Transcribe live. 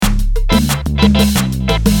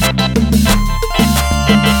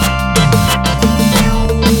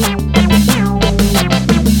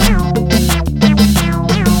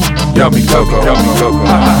Coco.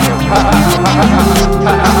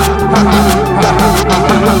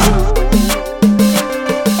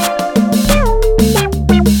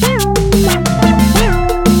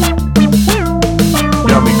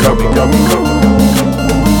 Yummy Coco.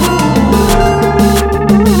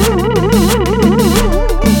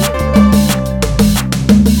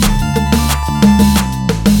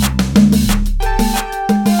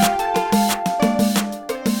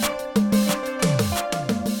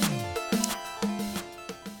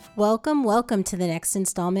 Welcome to the next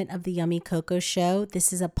installment of the Yummy Coco Show.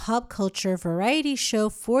 This is a pop culture variety show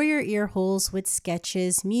for your ear holes with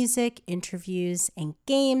sketches, music, interviews, and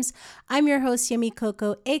games. I'm your host, Yummy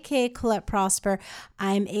Coco, aka Colette Prosper.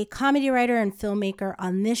 I'm a comedy writer and filmmaker.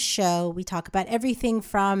 On this show, we talk about everything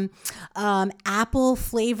from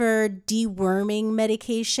apple-flavored deworming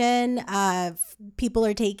medication. People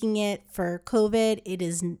are taking it for COVID. It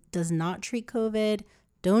does not treat COVID.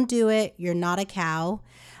 Don't do it. You're not a cow.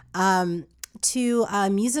 To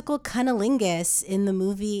musical cunnilingus in the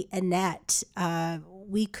movie Annette.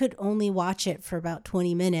 We could only watch it for about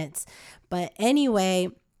 20 minutes. But anyway,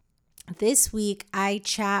 this week I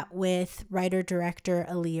chat with writer-director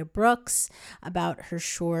Aliya Brooks about her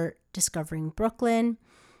short Discovering Brooklyn.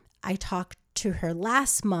 I talked to her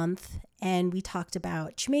last month and we talked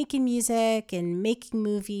about Jamaican music and making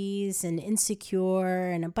movies and Insecure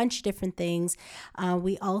and a bunch of different things.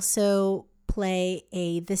 We also play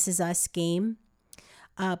a This Is Us game.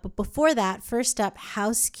 But before that, first up,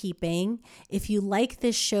 housekeeping. If you like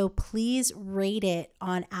this show, please rate it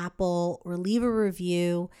on Apple or leave a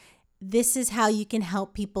review. This is how you can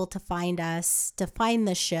help people to find us, to find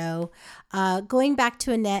the show. Going back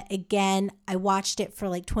to Annette again, I watched it for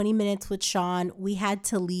like 20 minutes with Sean. We had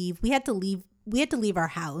to leave our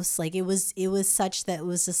house. Like it was such that it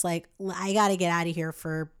was just like, I got to get out of here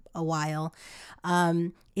for a while.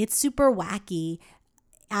 It's super wacky.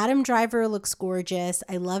 Adam Driver looks gorgeous.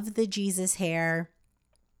 I love the Jesus hair.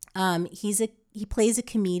 He plays a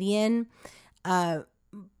comedian,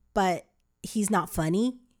 but he's not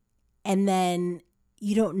funny. And then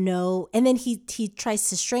you don't know. And then he tries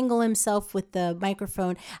to strangle himself with the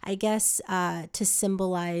microphone, I guess, to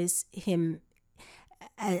symbolize him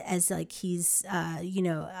as like he's, I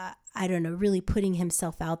don't know, really putting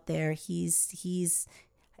himself out there. He's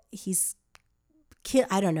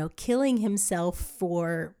killing himself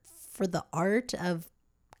for the art of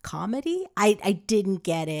comedy. I didn't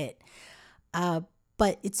get it,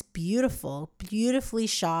 but it's beautifully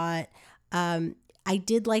shot. I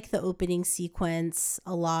did like the opening sequence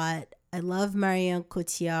a lot. I love Marion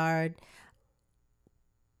Cotillard.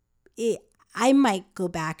 I might go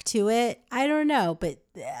back to it. I don't know, but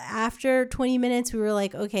after 20 minutes, we were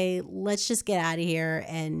like, okay, let's just get out of here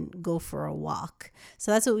and go for a walk.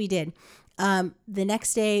 So that's what we did. The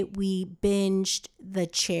next day we binged The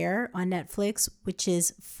Chair on Netflix, which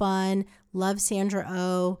is fun. Love Sandra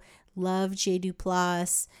Oh, love J.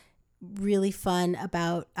 Duplass. Really fun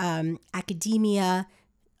about academia.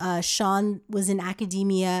 Sean was in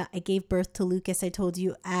academia. I gave birth to Lucas, I told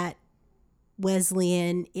you, at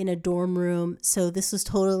Wesleyan in a dorm room. So this was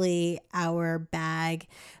totally our bag.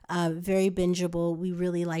 Very bingeable. We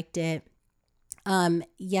really liked it.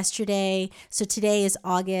 Yesterday, so today is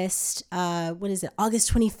August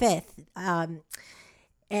 25th.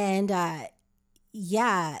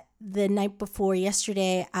 The night before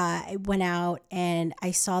yesterday, I went out and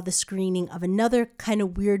I saw the screening of another kind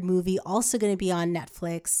of weird movie, also going to be on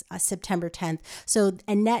Netflix, September 10th. So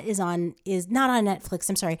Annette is not on Netflix.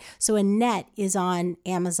 I'm sorry. So Annette is on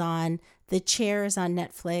Amazon. The Chair is on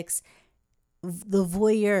Netflix. The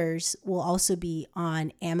Voyeurs will also be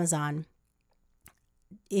on Amazon.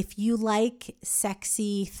 If you like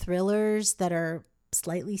sexy thrillers that are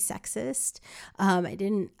slightly sexist,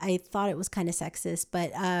 I thought it was kind of sexist,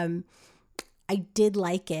 but I did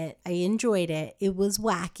like it. I enjoyed it. It was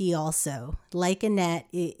wacky also. Like Annette,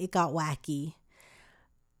 it got wacky.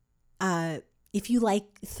 If you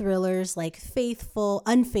like thrillers like Faithful,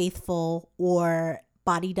 Unfaithful, or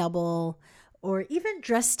Body Double, or even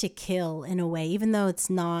Dress to Kill in a way, even though it's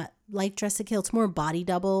not like Dress to Kill, it's more Body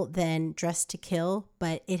Double than Dress to Kill,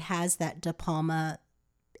 but it has that De Palma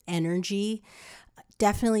energy.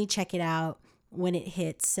 Definitely check it out when it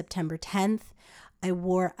hits September 10th. I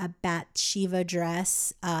wore a Bathsheba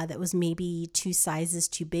dress that was maybe 2 sizes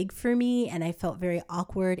too big for me, and I felt very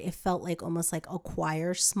awkward. It felt like almost like a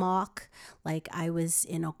choir smock, like I was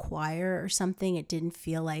in a choir or something. It didn't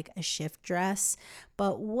feel like a shift dress,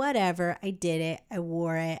 but whatever. I did it. I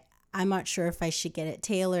wore it. I'm not sure if I should get it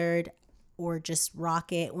tailored or just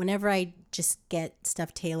rock it. Whenever I just get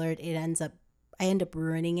stuff tailored, I end up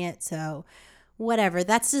ruining it. So Whatever.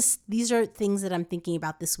 These are things that I'm thinking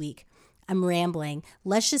about this week. I'm rambling.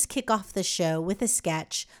 Let's just kick off the show with a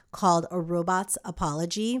sketch called A Robot's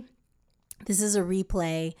Apology. This is a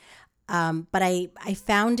replay, but I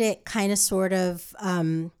found it kind of sort of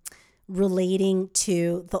relating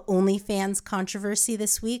to the OnlyFans controversy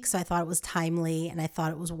this week. So I thought it was timely, and I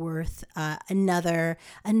thought it was worth another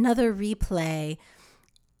replay.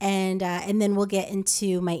 And then we'll get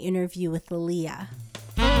into my interview with Aliya.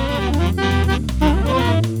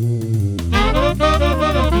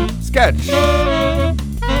 Sketch.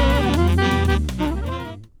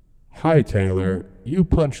 Hi, Taylor. You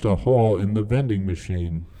punched a hole in the vending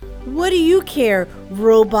machine. What do you care,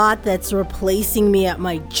 robot that's replacing me at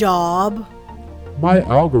my job? My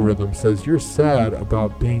algorithm says you're sad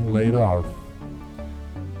about being laid off.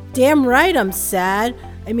 Damn right I'm sad.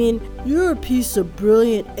 I mean, you're a piece of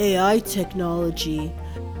brilliant AI technology.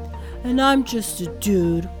 And I'm just a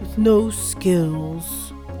dude with no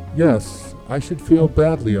skills. Yes, I should feel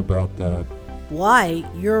badly about that. Why?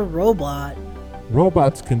 You're a robot.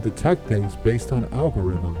 Robots can detect things based on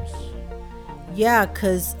algorithms. Yeah,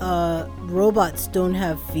 'cause robots don't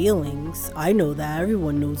have feelings. I know that.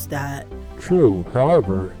 Everyone knows that. True,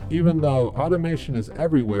 however, even though automation is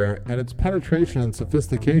everywhere and its penetration and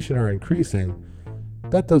sophistication are increasing,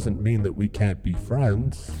 that doesn't mean that we can't be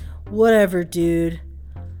friends. Whatever, dude.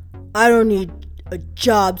 I don't need a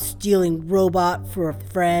job-stealing robot for a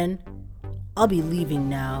friend. I'll be leaving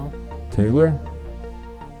now. Taylor,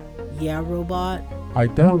 Yeah, robot? I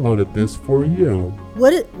downloaded this for you.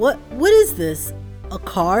 What is this? A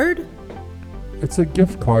card? It's a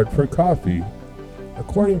gift card for coffee.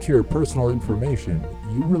 According to your personal information,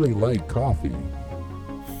 you really like coffee.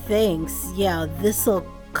 Thanks. Yeah, this'll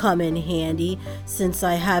come in handy since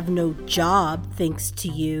I have no job thanks to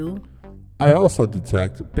you. I also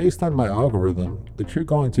detect, based on my algorithm, that you're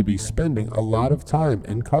going to be spending a lot of time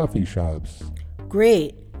in coffee shops.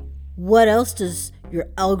 Great. What else does your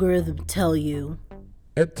algorithm tell you?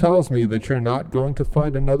 It tells me that you're not going to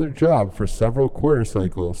find another job for several quarter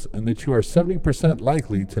cycles and that you are 70%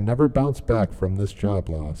 likely to never bounce back from this job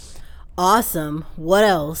loss. Awesome. What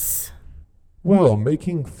else? Well,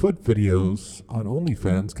 making foot videos on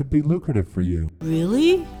OnlyFans could be lucrative for you.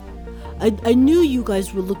 Really? I knew you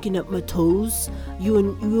guys were looking at my toes. You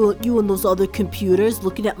and those other computers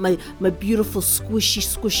looking at my beautiful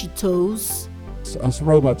squishy toes. Us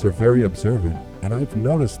robots are very observant, and I've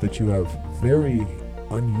noticed that you have very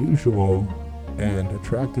unusual and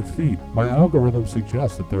attractive feet. My algorithm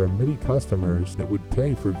suggests that there are many customers that would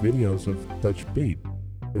pay for videos of such feet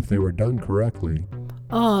if they were done correctly.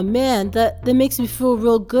 Oh man, that makes me feel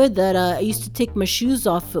real good that I used to take my shoes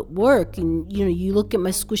off at work and you look at my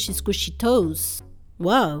squishy toes.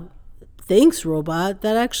 Wow. Thanks, robot.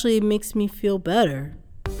 That actually makes me feel better.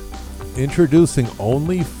 Introducing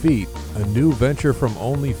Only Feet, a new venture from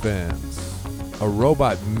OnlyFans. A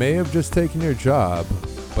robot may have just taken your job,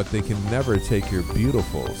 but they can never take your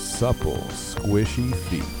beautiful, supple, squishy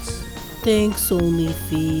feet. Thanks, Only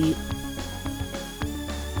Feet.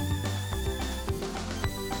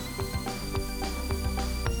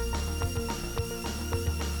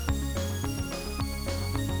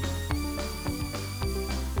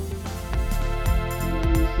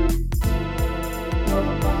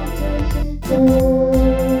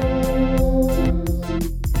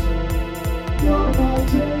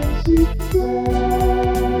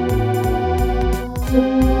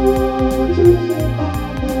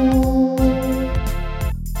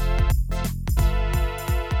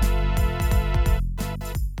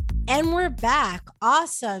 And we're back.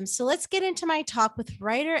 Awesome. So let's get into my talk with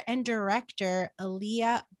writer and director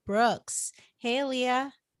Aliya Brooks. Hey,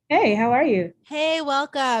 Aliya. Hey, how are you? Hey,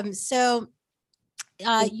 welcome. So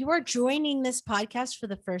you are joining this podcast for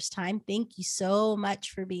the first time. Thank you so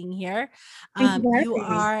much for being here. Thank you for You having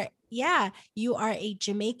me. are, you are a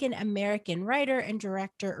Jamaican American writer and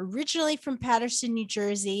director, originally from Paterson, New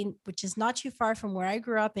Jersey, which is not too far from where I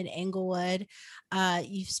grew up in Englewood.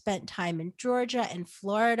 You've spent time in Georgia and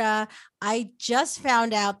Florida. I just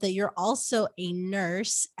found out that you're also a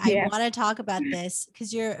nurse. Yeah. I want to talk about this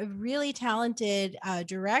because you're a really talented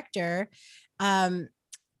director.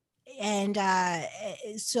 And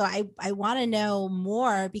so I want to know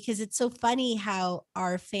more because it's so funny how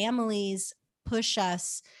our families push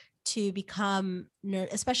us to become,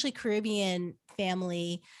 especially Caribbean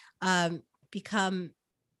family, become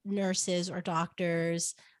nurses or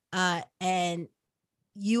doctors. And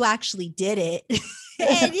you actually did it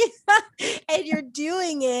and you're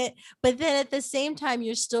doing it. But then at the same time,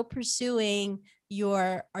 you're still pursuing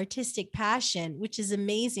your artistic passion, which is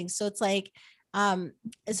amazing. So it's like,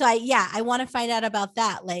 I want to find out about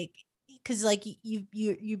that. Like, because like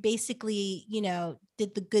you basically, you know,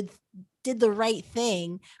 did the right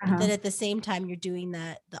thing, but then at the same time you're doing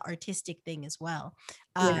the artistic thing as well.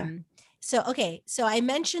 Yeah. So okay, so I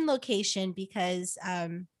mentioned location because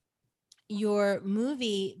your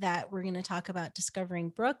movie that we're going to talk about, Discovering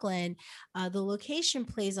Brooklyn, the location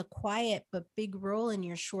plays a quiet but big role in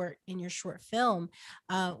your short film.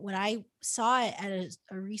 When I saw it at a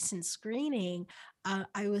recent screening,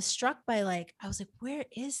 I was struck by, like, I was like, where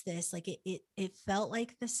is this? Like it felt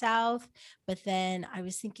like the South, but then I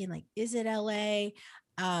was thinking, like, is it LA?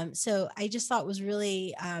 So I just thought it was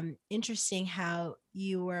really interesting how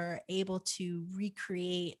you were able to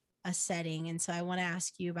recreate a setting. And so I want to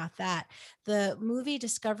ask you about that. The movie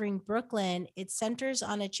Discovering Brooklyn, it centers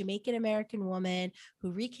on a Jamaican American woman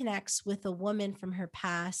who reconnects with a woman from her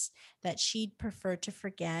past that she'd prefer to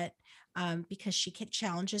forget, because she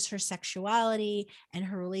challenges her sexuality and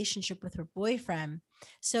her relationship with her boyfriend.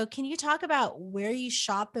 So can you talk about where you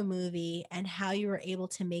shot the movie and how you were able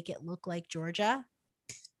to make it look like Georgia?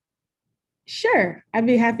 Sure, I'd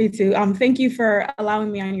be happy to. Thank you for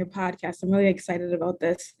allowing me on your podcast. I'm really excited about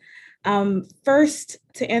this. First,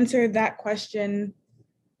 to answer that question,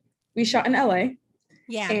 we shot in LA,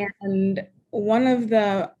 Yeah. and one of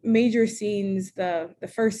the major scenes, the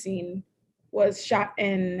first scene, was shot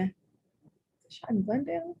in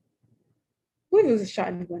Glendale. I believe it was shot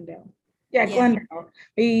in Glendale. Yeah, Yeah. Glendale.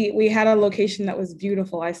 We had a location that was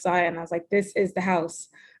beautiful. I saw it and I was like, this is the house.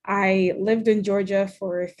 I lived in Georgia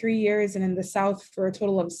for 3 years and in the South for a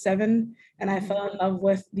total of 7. And I fell in love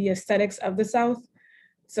with the aesthetics of the South.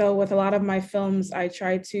 So with a lot of my films, I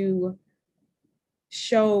try to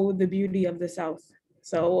show the beauty of the South.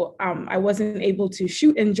 So I wasn't able to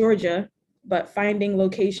shoot in Georgia, but finding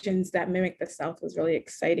locations that mimic the South was really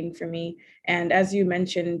exciting for me. And as you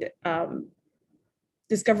mentioned,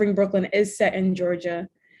 Discovering Brooklyn is set in Georgia,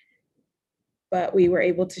 but we were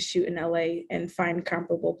able to shoot in LA and find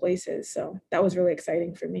comparable places. So that was really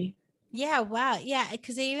exciting for me. Yeah, wow. Yeah,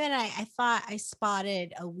 because even I thought I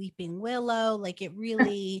spotted a weeping willow. Like it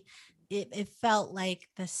really, it felt like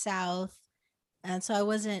the South. And so I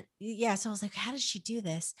wasn't, yeah. So I was like, how does she do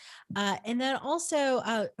this? And then also,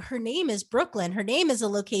 her name is Brooklyn. Her name is a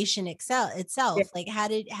location Yeah. itself. Like, how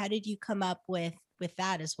did you come up with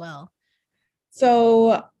that as well?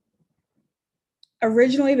 So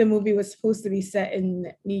originally the movie was supposed to be set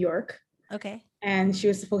in New York Okay. and she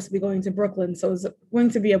was supposed to be going to Brooklyn. So it was going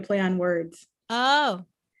to be a play on words. Oh,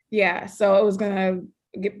 Yeah. So it was going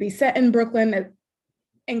to be set in Brooklyn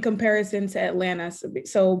in comparison to Atlanta.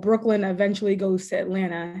 So Brooklyn eventually goes to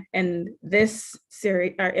Atlanta and this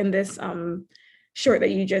series, or in this short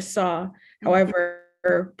that you just saw. However,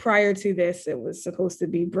 prior to this, it was supposed to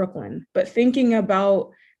be Brooklyn. But thinking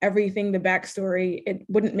about everything, the backstory, it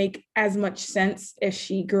wouldn't make as much sense if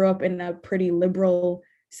she grew up in a pretty liberal,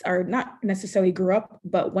 or not necessarily grew up,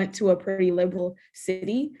 but went to a pretty liberal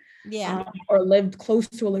city. yeah. Or lived close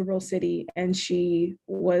to a liberal city, and she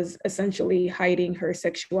was essentially hiding her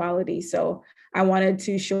sexuality. So I wanted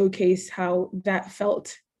to showcase how that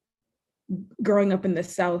felt growing up in the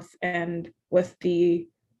South and with the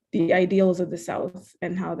ideals of the South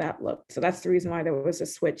and how that looked. So that's the reason why there was a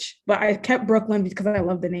switch. But I kept Brooklyn because I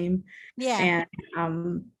love the name. Yeah.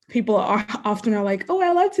 And people are often like, "Oh,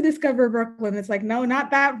 I love to discover Brooklyn." It's like, no,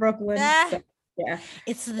 not that Brooklyn. Ah, So, yeah.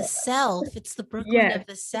 it's the self. It's the Brooklyn Yeah. of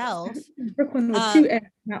the self. Brooklyn with Um, 2 N's,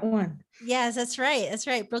 not 1. Yes, that's right. That's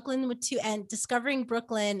right. Brooklyn with 2 N. Discovering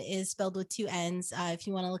Brooklyn is spelled with 2 N's. If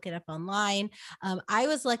you want to look it up online, I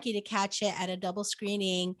was lucky to catch it at a double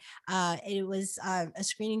screening. It was a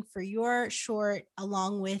screening for your short,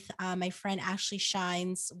 along with my friend Ashley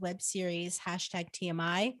Shine's web series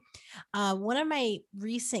 #TMI. One of my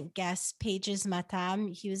recent guests, Pages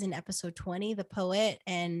Matam, he was in episode 20, the poet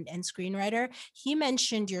and screenwriter. He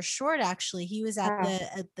mentioned your short. Actually, he was at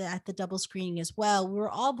Wow. the double screening as well. We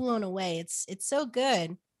were all blown away. It's so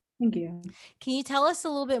good. Thank you. Can you tell us a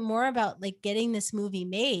little bit more about like getting this movie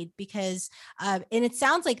made? Because and it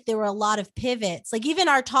sounds like there were a lot of pivots. Like even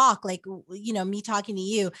our talk, like you know, me talking to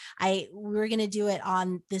you, we were gonna do it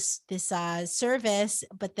on this service,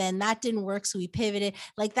 but then that didn't work, so we pivoted.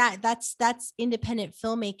 Like that's independent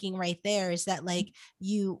filmmaking right there. Is that like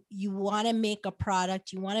you want to make a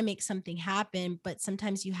product, you want to make something happen, but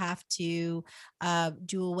sometimes you have to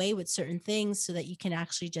do away with certain things so that you can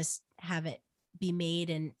actually just have it be made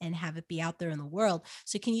and have it be out there in the world.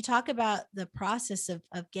 So can you talk about the process of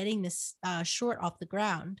getting this short off the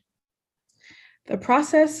ground? The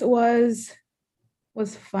process was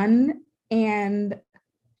fun and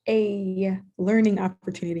a learning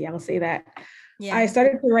opportunity. I'll say that. Yeah. I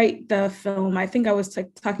started to write the film. I think I was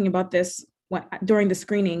talking about this during the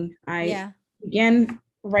screening. I Yeah. began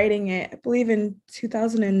writing it, I believe, in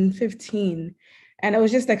 2015, and it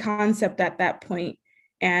was just a concept at that point.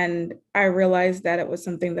 And I realized that it was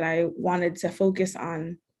something that I wanted to focus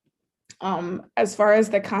on, as far as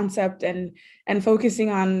the concept and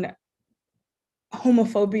focusing on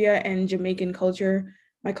homophobia and Jamaican culture.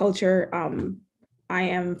 My culture, I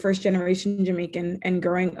am first generation Jamaican, and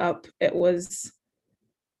growing up, it wasn't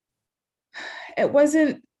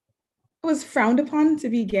it was frowned upon to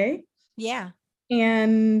be gay. Yeah.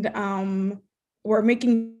 And we're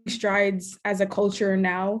making strides as a culture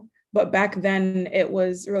now, but back then it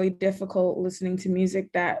was really difficult listening to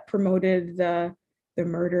music that promoted the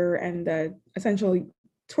murder and the essentially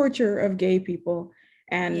torture of gay people.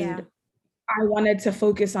 Yeah. And I wanted to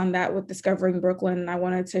focus on that with Discovering Brooklyn. I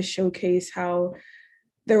wanted to showcase how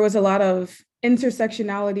there was a lot of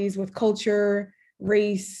intersectionalities with culture,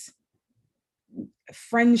 race,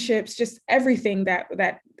 friendships, just everything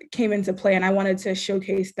that came into play. And I wanted to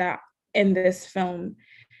showcase that in this film.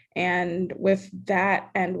 And with that,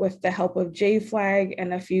 and with the help of J Flag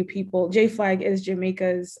and a few people, J Flag is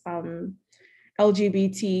Jamaica's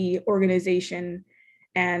LGBT organization.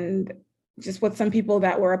 And just with some people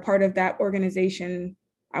that were a part of that organization,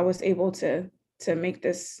 I was able to make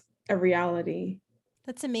this a reality.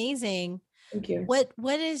 That's amazing. Thank you.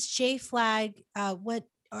 What is J Flag? What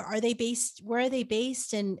are they based? Where are they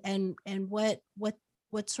based? And what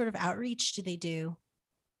sort of outreach do they do?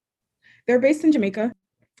 They're based in Jamaica.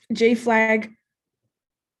 J Flag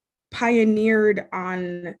pioneered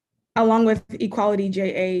on, along with Equality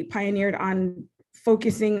JA, pioneered on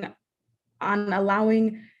focusing on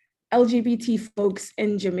allowing LGBT folks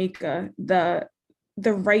in Jamaica the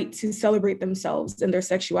right to celebrate themselves and their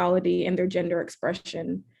sexuality and their gender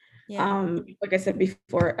expression. Yeah. Like I said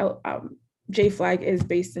before, J Flag is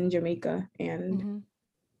based in Jamaica, and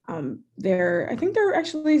I think they're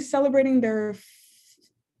actually celebrating their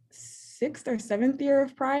 6th or 7th year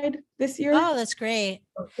of Pride this year. Oh, that's great.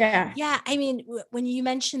 Yeah. Yeah. I mean, when you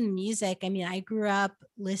mentioned music, I mean, I grew up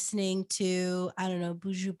listening to, I don't know,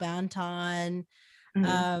 Buju Banton.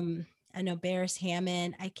 I know Barris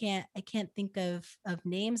Hammond. I can't think of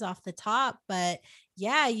names off the top, but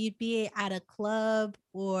yeah, you'd be at a club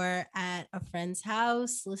or at a friend's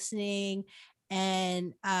house listening,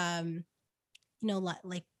 and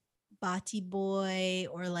like Bati Boy,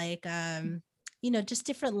 or like just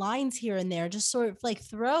different lines here and there, just sort of like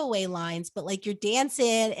throwaway lines, but like you're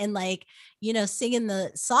dancing and like singing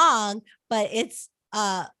the song, but it's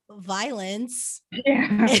violence.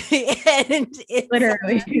 Yeah. And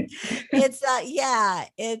Literally. yeah,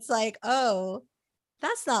 it's like, oh,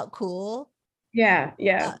 that's not cool. Yeah.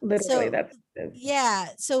 Literally, So that's yeah,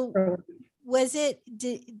 so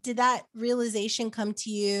did that realization come to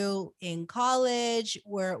you in college,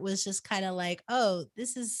 where it was just kind of like, oh,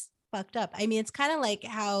 this is fucked up? I mean, it's kind of like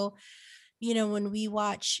how when we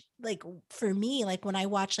watch, like, for me, like when I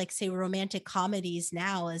watch, like, say, romantic comedies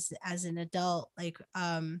now as an adult, like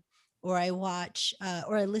or I watch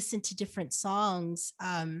or I listen to different songs,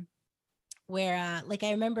 where like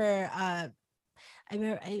I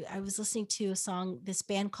was listening to a song, this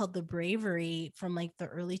band called The Bravery from like the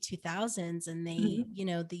early 2000s, and they,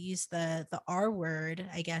 they use the R word,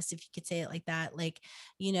 I guess, if you could say it like that, like,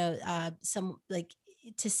 some, like,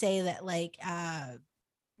 to say that, like, and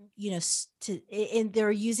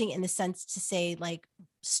they're using it in the sense to say like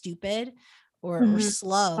stupid or Mhm.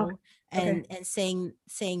 slow, Okay. and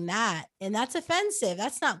saying that, and that's offensive,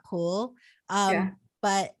 that's not cool. Yeah.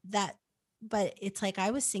 But it's like I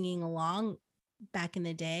was singing along back in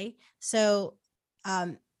the day. So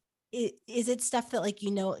um is it stuff that, like,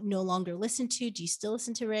 no longer listen to? Do you still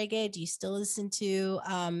listen to reggae? Do you still listen to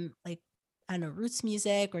like, I don't know, roots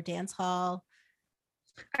music or dance hall?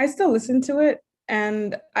 I still listen to it,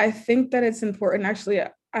 and I think that it's important. Actually,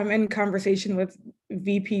 I'm in conversation with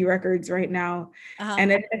VP Records right now, Uh-huh.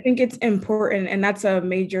 and I think it's important, and that's a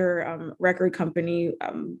major record company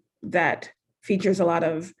that features a lot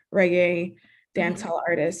of reggae dancehall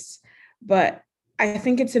artists. But I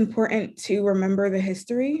think it's important to remember the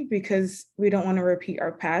history, because we don't want to repeat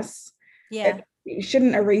our past. Yeah. You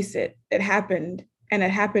shouldn't erase it. It happened, and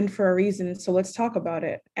it happened for a reason. So let's talk about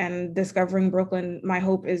it. And Discovering Brooklyn, my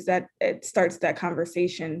hope is that it starts that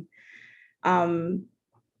conversation. Um,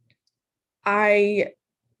 I,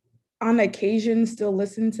 on occasion, still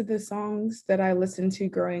listen to the songs that I listened to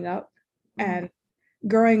growing up. And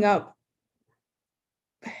growing up,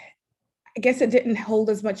 I guess it didn't hold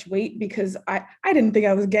as much weight, because I didn't think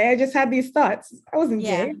I was gay. I just had these thoughts. I wasn't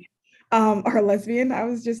Yeah. gay or lesbian. I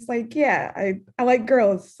was just like, yeah, I like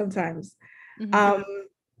girls sometimes. Mhm.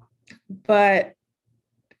 But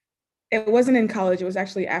it wasn't in college, it was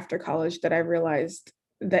actually after college that I realized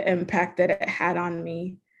the impact that it had on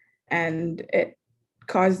me. And it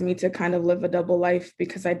caused me to kind of live a double life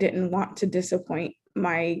because I didn't want to disappoint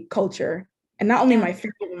my culture, and not only my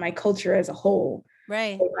family, but my culture as a whole.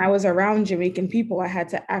 Right. When I was around Jamaican people, I had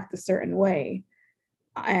to act a certain way.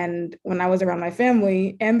 And when I was around my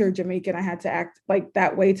family and they're Jamaican, I had to act like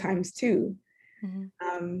that way times two.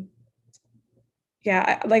 Um,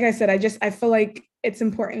 yeah, like I said, I feel like it's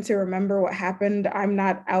important to remember what happened. I'm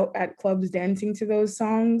not out at clubs dancing to those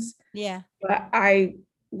songs. Yeah. But I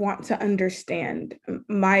want to understand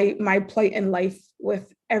my plight in life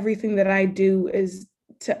with everything that I do is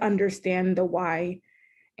to understand the why.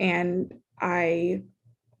 And I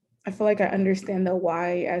feel like I understand the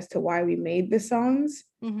why as to why we made the songs,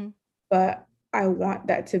 but I want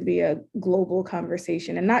that to be a global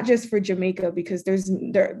conversation, and not just for Jamaica, because there's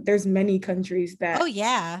many countries that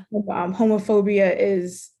homophobia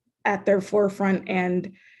is at their forefront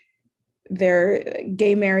and their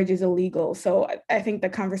gay marriage is illegal. So I think the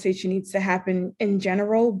conversation needs to happen in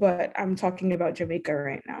general, but I'm talking about Jamaica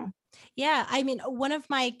right now. Yeah, I mean, one of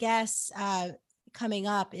my guests coming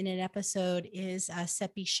up in an episode is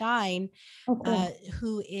Seppi Shine,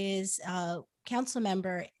 who is a council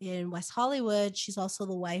member in West Hollywood. She's also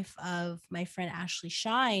the wife of my friend Ashley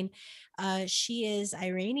Shine. She is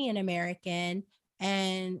Iranian American,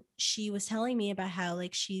 and she was telling me about how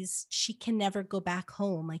like she can never go back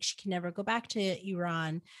home, like she can never go back to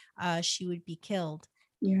Iran. She would be killed.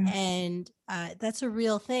 And that's a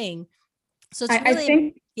real thing. So it's really, I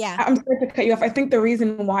think, I'm sorry to cut you off. I think the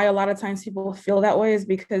reason why a lot of times people feel that way is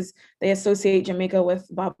because they associate Jamaica with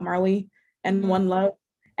Bob Marley and One Love.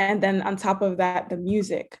 And then on top of that, the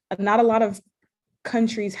music. Not a lot of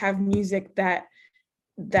countries have music that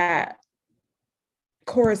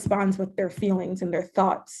corresponds with their feelings and their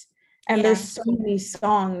thoughts. And there's so many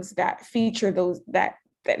songs that feature that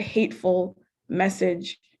hateful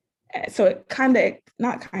message. So it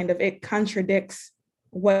it contradicts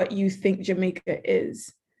what you think Jamaica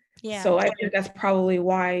is. So I think that's probably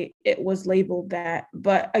why it was labeled that.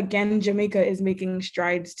 But again, Jamaica is making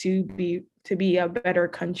strides to be a better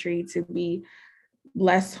country, to be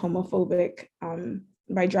less homophobic,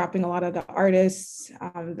 by dropping a lot of the artists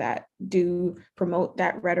that do promote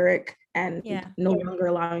that rhetoric and no longer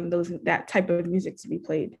allowing that type of music to be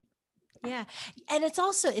played. Yeah. And it's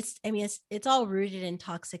also, it's all rooted in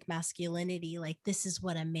toxic masculinity. Like, this is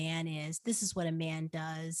what a man is. This is what a man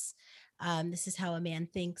does. This is how a man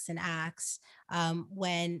thinks and acts,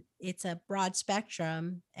 when it's a broad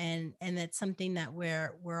spectrum, and that's something that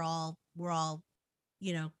we're all,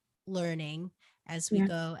 learning as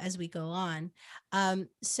we go on.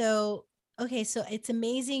 So it's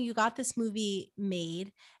amazing you got this movie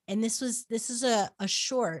made, and this is a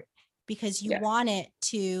short because you want it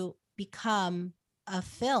to become a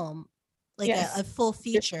film, like a full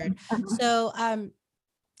featured.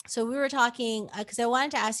 So we were talking because I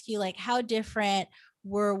wanted to ask you, like, how different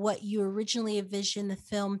were what you originally envisioned the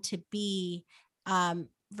film to be,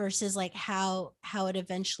 versus like how it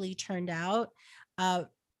eventually turned out. I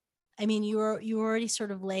mean, you were already sort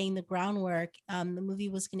of laying the groundwork. The movie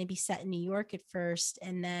was going to be set in New York at first,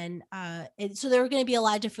 and then so there were going to be a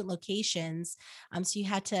lot of different locations. So you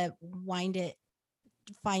had to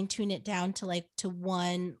fine tune it down to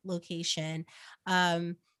one location.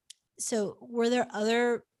 So were there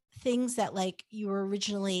other things that like you were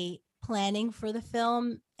originally planning for the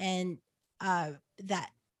film, and that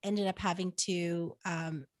ended up having to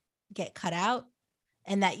get cut out,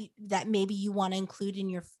 and that maybe you want to include in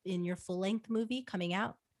your full-length movie coming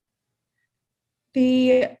out?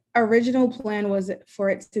 The original plan was for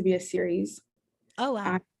it to be a series. Oh,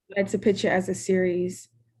 wow. I wanted to pitch it as a series,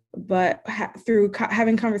 but through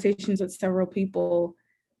having conversations with several people,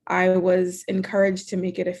 I was encouraged to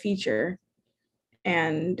make it a feature,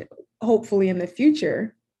 and hopefully in the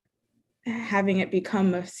future, having it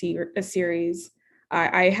become a series.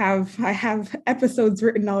 I have episodes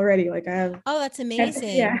written already. Like I have. Oh, that's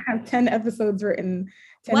amazing. I have 10 episodes written.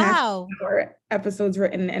 10 wow. Episodes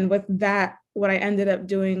written, and with that, what I ended up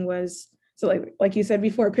doing was, so like you said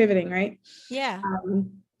before, pivoting, right? Yeah.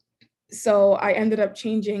 So I ended up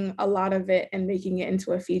changing a lot of it and making it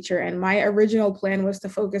into a feature. And my original plan was to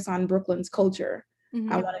focus on Brooklyn's culture.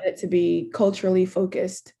 I wanted it to be culturally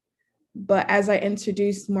focused. But as I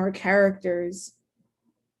introduced more characters,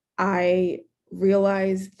 I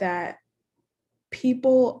realized that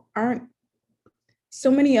people aren't so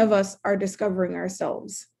many of us are discovering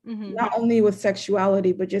ourselves, not only with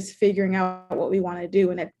sexuality, but just figuring out what we want to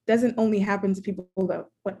do. And it doesn't only happen to people that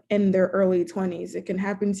in their early 20s. It can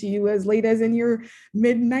happen to you as late as in your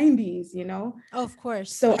mid 90s, you know? Oh, of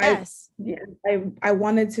course. So Yes. I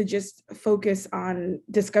wanted to just focus on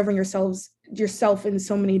discovering yourself in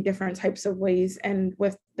so many different types of ways. And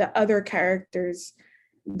with the other characters,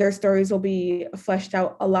 their stories will be fleshed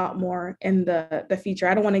out a lot more in the feature.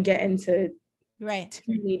 I don't want to get into too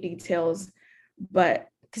many details, but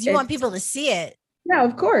because you want people to see it. Yeah,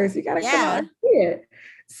 of course. You gotta come out and see it.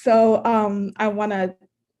 So I want to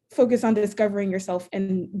focus on discovering yourself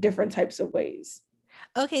in different types of ways.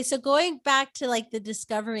 Okay, so going back to like the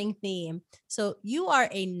discovering theme. So you are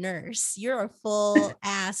a nurse. You're a full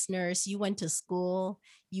ass nurse. You went to school.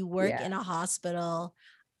 You work in a hospital.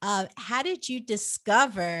 How did you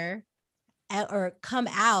discover or come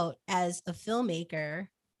out as a filmmaker?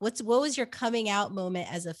 What was your coming out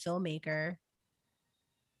moment as a filmmaker?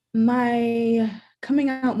 My coming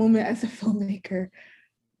out moment as a filmmaker.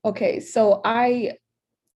 Okay, so my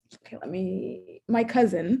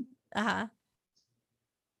cousin. Uh-huh.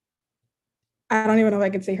 I don't even know if I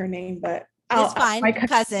could say her name, but it's fine. My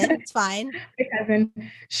cousin. It's fine. My cousin.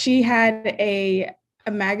 She had a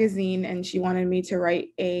magazine and she wanted me to write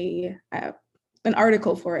an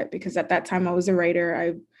article for it because at that time I was a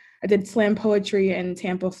writer. I did slam poetry in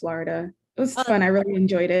Tampa, Florida. It was fun. I really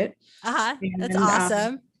enjoyed it. That's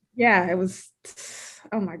awesome. Yeah, it was.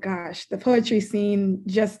 Oh my gosh, the poetry scene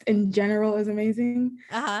just in general is amazing.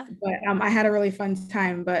 But I had a really fun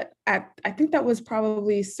time. But I think that was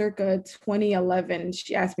probably circa 2011.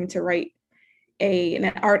 She asked me to write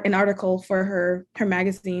an article for her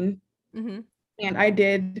magazine, and I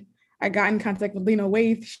did. I got in contact with Lena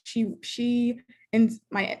Waithe. She and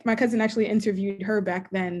my cousin actually interviewed her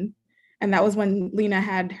back then, and that was when Lena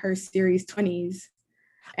had her series 20s.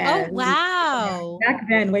 And wow. Back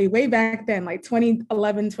then, way back then, like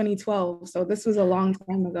 2011, 2012. So this was a long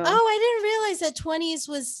time ago. Oh, I didn't realize that 20s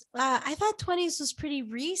was, I thought 20s was pretty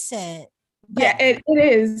recent. But yeah, it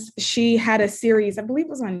is. She had a series, I believe it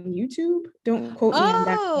was on YouTube. Don't quote me on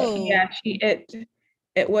that. But yeah,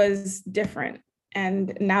 it was different.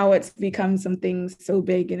 And now it's become something so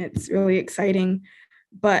big and it's really exciting.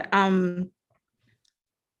 But I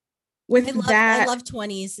love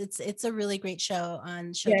 20s. It's a really great show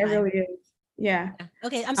on Showtime. Yeah, it really is. Yeah.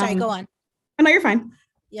 Okay, I'm sorry. Go on. Oh, no, you're fine.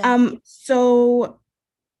 Yeah. So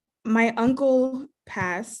my uncle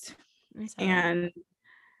passed, and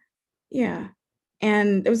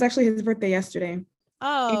it was actually his birthday yesterday.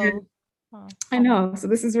 Oh. I know. So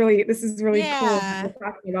this is really cool. We're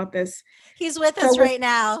talking about this. He's with us right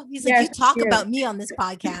now. He's like, you talk about me on this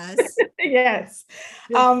podcast. Yes.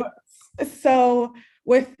 So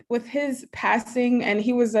with his passing, and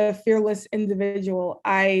he was a fearless individual,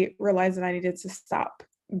 I realized that I needed to stop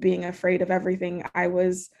being afraid of everything. I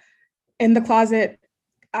was in the closet.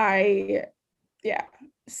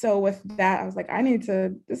 So with that, I was like,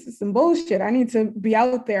 this is some bullshit. I need to be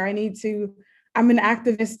out there. I'm an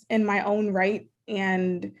activist in my own right.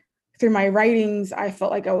 And through my writings, I felt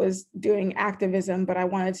like I was doing activism, but I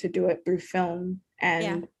wanted to do it through film.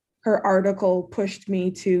 And her article pushed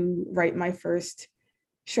me to write my first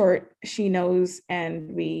short, She Knows,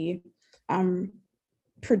 and we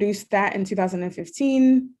produced that in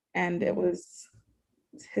 2015, and it was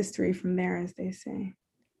history from there, as they say.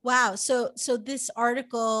 Wow. So this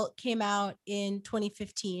article came out in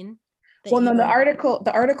 2015. Well, no, the article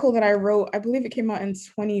that I wrote, I believe it came out in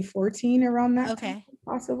 2014, around that time,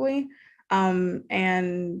 possibly.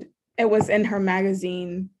 And it was in her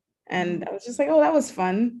magazine, and I was just like, oh, that was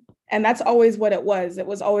fun. And that's always what it was. It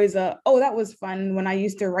was always that was fun. When I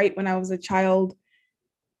used to write when I was a child,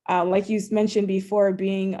 like you mentioned before,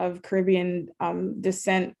 being of Caribbean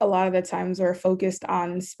descent, a lot of the times we're focused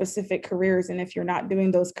on specific careers. And if you're not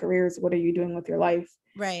doing those careers, what are you doing with your life?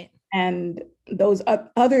 Right. And those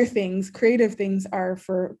other things, creative things, are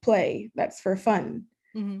for play. That's for fun.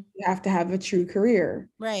 You have to have a true career.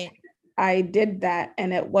 Right. I did that,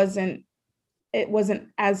 and it wasn't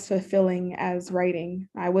as fulfilling as writing.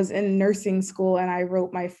 I was in nursing school and I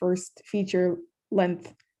wrote my first feature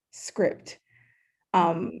length script.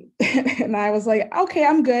 And I was like, okay,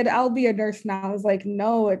 I'm good. I'll be a nurse now. I was like,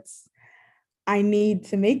 no, I need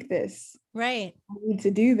to make this. Right. I need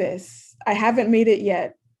to do this. I haven't made it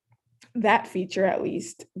yet, that feature at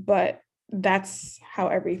least, but that's how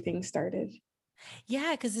everything started.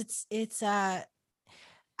 Yeah, because it's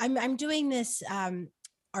I'm doing this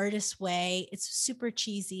Artist's Way. It's super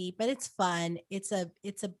cheesy, but it's fun. It's a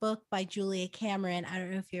book by Julia Cameron. I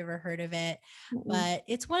don't know if you ever heard of it, Mm-mm. but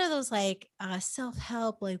it's one of those like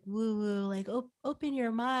self-help, like woo woo, like open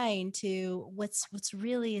your mind to what's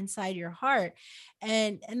really inside your heart.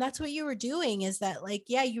 And that's what you were doing, is that like,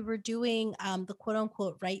 yeah, you were doing the quote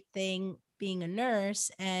unquote right thing, being a nurse,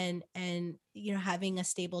 and having a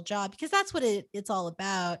stable job, because that's what it's all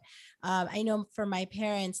about. I know for my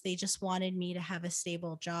parents, they just wanted me to have a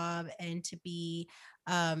stable job and to be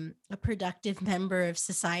a productive member of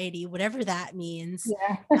society, whatever that means.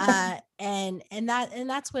 Yeah. And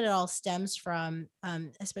that's what it all stems from.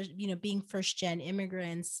 Especially, being first gen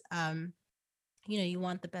immigrants. You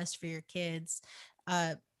want the best for your kids.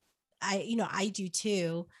 Uh, I do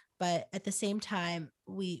too, but at the same time,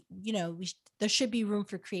 there should be room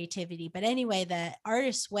for creativity. But anyway, the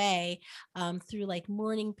Artist's Way, through like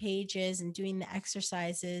morning pages and doing the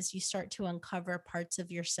exercises, you start to uncover parts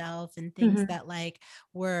of yourself and things Mhm. that like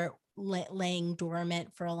were laying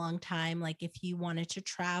dormant for a long time. Like if you wanted to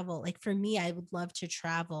travel, like for me, I would love to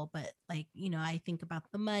travel, but like, I think about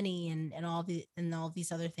the money and all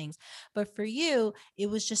these other things. But for you, it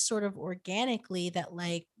was just sort of organically that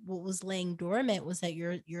like what was laying dormant was that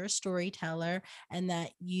you're a storyteller, and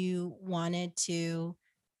that you wanted to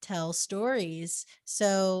tell stories.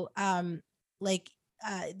 So like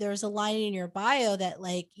there's a line in your bio that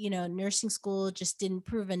like, nursing school just didn't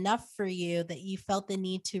prove enough for you, that you felt the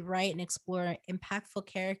need to write and explore impactful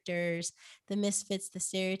characters, the misfits, the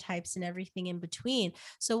stereotypes, and everything in between.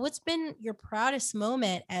 So what's been your proudest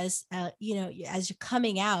moment as as you're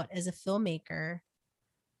coming out as a filmmaker?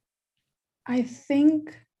 I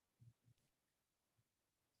think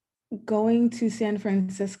going to San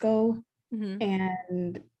Francisco Mm-hmm.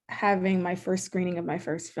 and having my first screening of my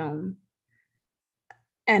first film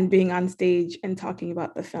and being on stage and talking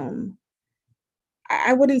about the film.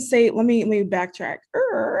 I wouldn't say, let me backtrack.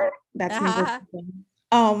 That's me burping.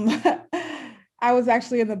 Um, I was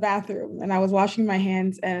actually in the bathroom and I was washing my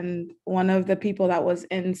hands, and one of the people that was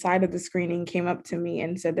inside of the screening came up to me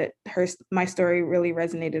and said that my story really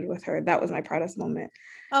resonated with her. That was my proudest moment.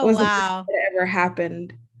 It Oh, was the best thing wow. that ever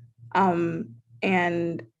happened.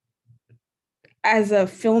 And as a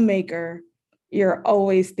filmmaker, you're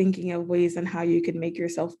always thinking of ways on how you can make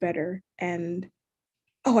yourself better. And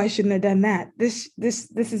oh, I shouldn't have done that. This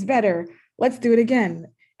is better. Let's do it again.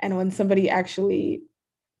 And when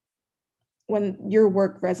your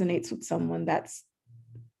work resonates with someone, that's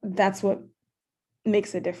what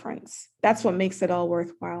makes a difference. That's what makes it all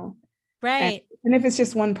worthwhile. And, Right. and if it's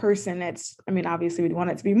just one person, I mean, obviously we'd want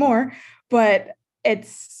it to be more, but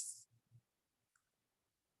it's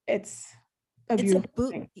a It's a beautiful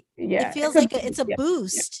boot. thing. It Yeah, feels like it's a yeah,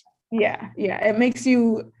 boost. yeah. It makes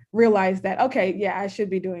you realize that, okay, yeah, I should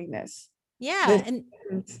be doing this. Yeah. This And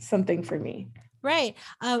is something for me. right.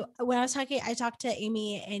 When I talked to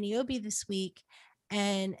Amy Aniobi this week,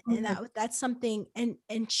 and that's something, and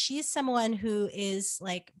she's someone who is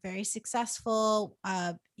like very successful,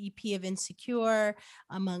 EP of Insecure,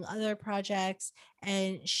 among other projects,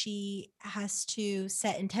 and she has to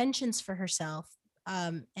set intentions for herself.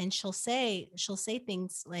 And she'll say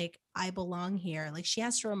things like, I belong here. Like she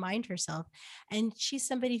has to remind herself. And she's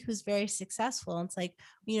somebody who's very successful. And it's like,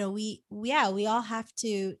 we all have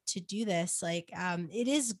to do this. Like it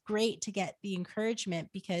is great to get the encouragement,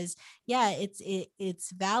 because yeah,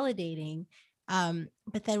 it's validating.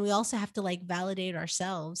 But then we also have to like validate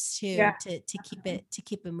ourselves too, Yeah. to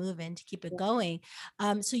keep it moving, to keep it going.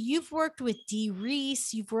 So you've worked with Dee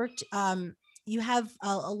Reese, you have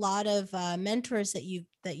a lot of mentors that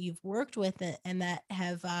you've worked with, and that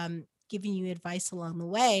have given you advice along the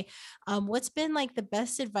way. What's been like the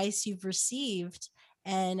best advice you've received,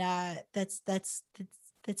 and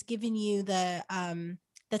that's given you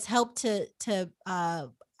that's helped to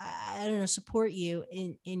I don't know, support you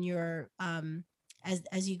in your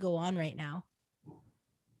as you go on right now?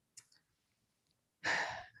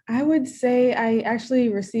 I would say I actually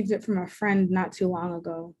received it from a friend not too long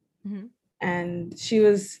ago. Mm-hmm. And she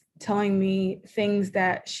was telling me things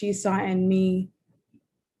that she saw in me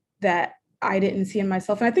that I didn't see in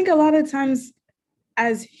myself. And I think a lot of times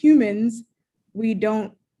as humans, we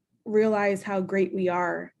don't realize how great we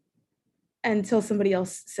are until somebody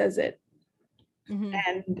else says it. Mm-hmm.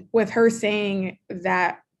 And with her saying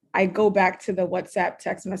that, I go back to the WhatsApp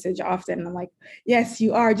text message often. And I'm like, yes,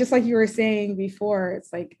 you are. Just like you were saying before,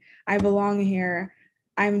 it's like, I belong here.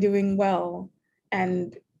 I'm doing well.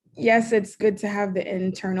 And yes, it's good to have the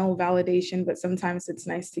internal validation, but sometimes it's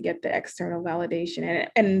nice to get the external validation.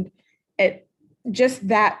 And it just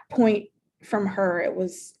that point from her, it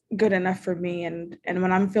was good enough for me. And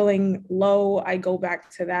when I'm feeling low, I go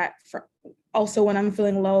back to that. Also, when I'm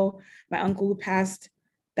feeling low, my uncle who passed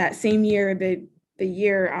that same year, the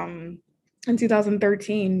year in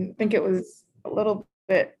 2013, I think it was a little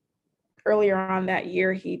bit earlier on that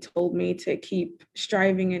year, he told me to keep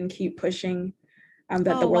striving and keep pushing, that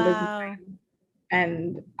the Oh, world is, wow.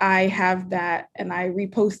 and I have that, and I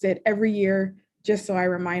repost it every year just so I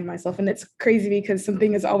remind myself. And it's crazy because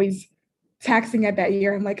something is always taxing at that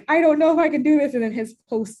year. I'm like, I don't know if I can do this. And then his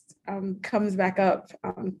post comes back up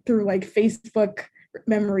through like Facebook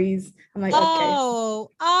memories. I'm like, okay. Oh,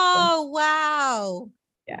 wow.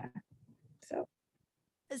 Yeah. So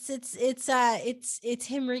It's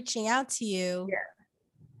him reaching out to you. yeah,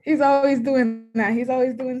 he's always doing that. He's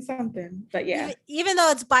always doing something. But yeah. Even though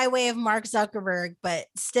it's by way of Mark Zuckerberg, but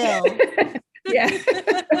still. Yeah.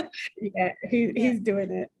 Yeah, he's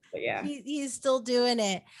doing it. But yeah. He's still doing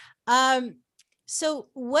it. So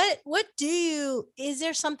is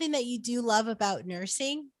there something that you do love about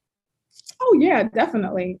nursing? Oh yeah,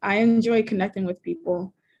 definitely. I enjoy connecting with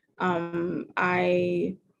people.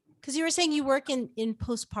 I Because you were saying you work in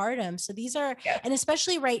postpartum, so these are, Yes. and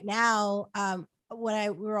especially right now, we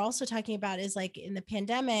were also talking about is like in the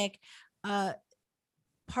pandemic,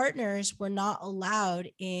 partners were not allowed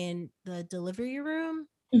in the delivery room.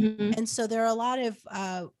 Mhm. And so there are a lot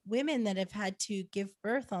of women that have had to give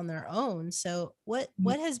birth on their own. So what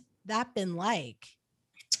has that been like?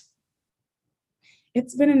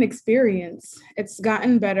 It's been an experience. It's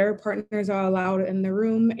gotten better. Partners are allowed in the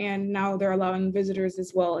room, and now they're allowing visitors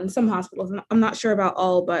as well in some hospitals. I'm not sure about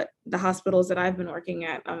all, but the hospitals that I've been working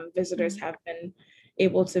at, visitors have been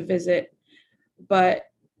able to visit. But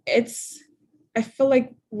I feel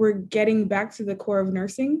like we're getting back to the core of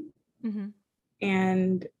nursing,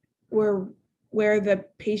 and where the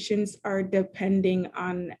patients are depending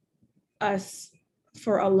on us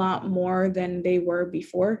for a lot more than they were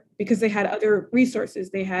before, because they had other resources.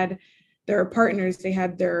 They had their partners, they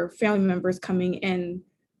had their family members coming in,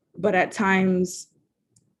 but at times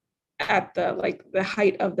at the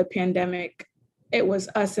height of the pandemic, it was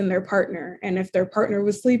us and their partner. And if their partner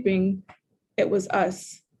was sleeping, it was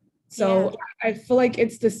us. So I feel like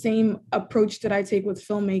it's the same approach that I take with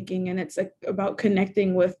filmmaking, and it's like about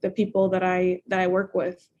connecting with the people that I work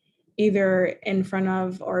with, either in front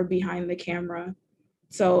of or behind the camera.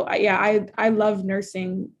 So yeah, I love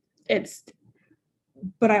nursing.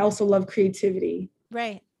 But I also love creativity.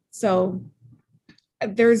 Right. So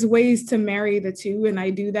there's ways to marry the two, and I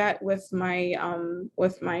do that with my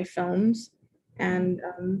films. And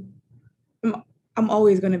I'm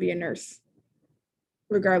always going to be a nurse,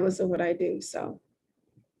 regardless of what I do. So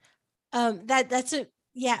that's a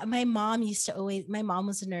yeah, my mom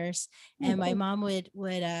was a nurse, and my mom would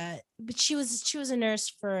but she was a nurse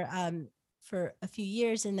for a few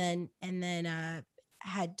years, and then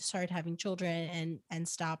had started having children and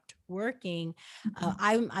stopped working.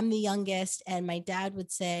 I'm the youngest, and my dad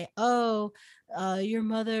would say, "Oh, your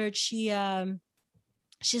mother, she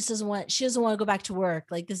just doesn't want to go back to work.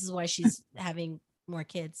 Like, this is why she's having more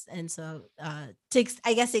kids." And so I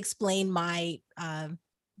guess explain my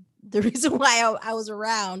the reason why I was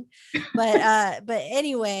around. But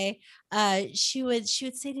anyway, she would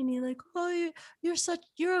say to me like, "Oh,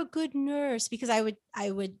 you're a good nurse," because I would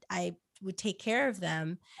take care of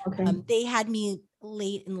them. okay. They had me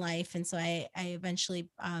late in life, and so I eventually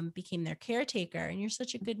became their caretaker. "And you're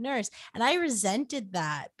such a good nurse," and I resented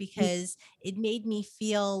that because it made me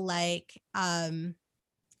feel like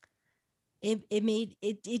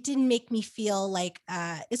it didn't make me feel like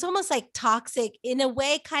it's almost like toxic in a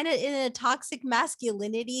way, kind of in a toxic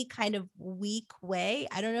masculinity kind of weak way.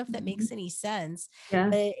 I don't know if that makes any sense. Yeah.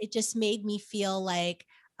 But it just made me feel like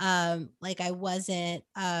I wasn't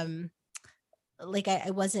I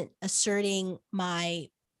wasn't asserting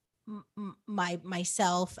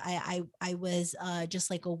myself. I was just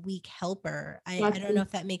like a weak helper. I don't know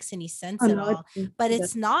if that makes any sense at all, but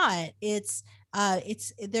it's not. It's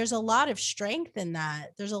there's a lot of strength in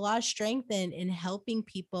that. There's a lot of strength in helping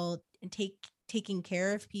people and taking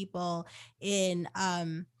care of people, in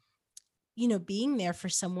being there for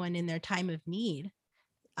someone in their time of need.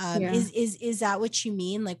 Is that what you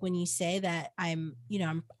mean, like when you say that I'll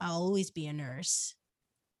always be a nurse?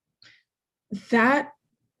 That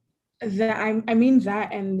I mean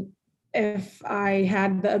that, and if I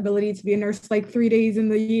had the ability to be a nurse like 3 days in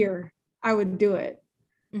the year, I would do it.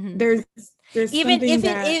 There's even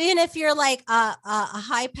if you're like a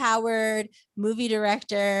high powered movie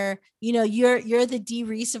director, you're the Dee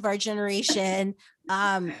Reese of our generation,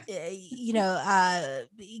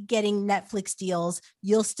 getting Netflix deals,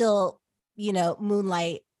 you'll still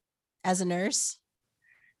moonlight as a nurse?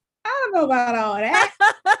 I don't know about all that.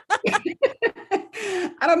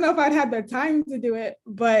 I don't know if I'd have the time to do it,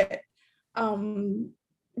 but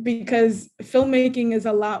because filmmaking is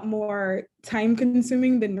a lot more time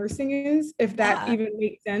consuming than nursing is, if that even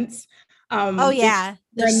makes sense. Oh yeah,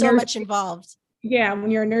 there's so much involved. Yeah, when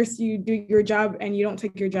you're a nurse, you do your job and you don't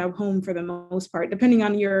take your job home for the most part, depending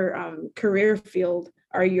on your career field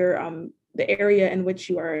or your the area in which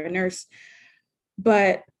you are a nurse.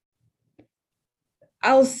 But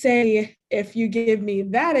I'll say, if you give me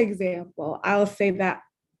that example, I'll say that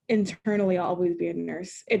internally I'll always be a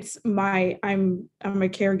nurse. It's I'm a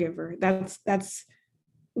caregiver. That's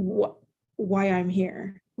why I'm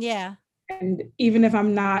here. Yeah. And even if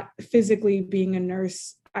I'm not physically being a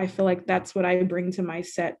nurse, I feel like that's what I bring to my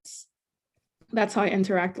sets. That's how I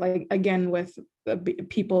interact, like, again, with the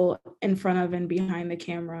people in front of and behind the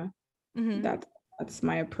camera. Mm-hmm. That's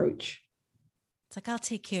my approach. It's like, I'll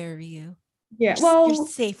take care of you. Yeah, you're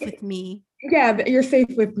safe with me. Yeah, you're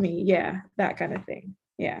safe with me. Yeah, that kind of thing.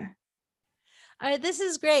 Yeah. All right, this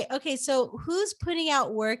is great. Okay, so who's putting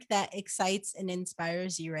out work that excites and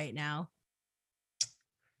inspires you right now?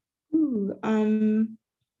 Ooh, I'm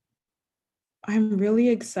really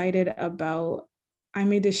excited about I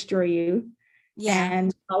May Destroy You. Yeah.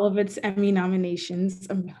 And all of its Emmy nominations.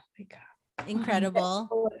 Oh my God.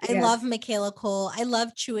 Incredible. Yes. I love Michaela Cole. I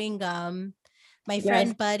love Chewing Gum. My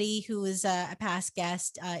friend Buddy, who was a past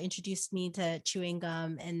guest, introduced me to Chewing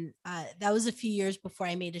Gum, and that was a few years before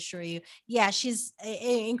I May Destroy You. Yeah, she's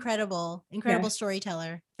incredible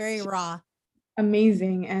storyteller, very raw.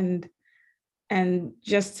 Amazing. And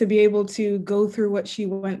just to be able to go through what she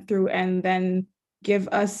went through and then give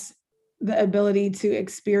us the ability to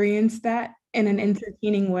experience that in an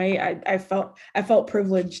entertaining way, I felt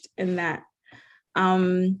privileged in that.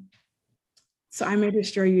 So I May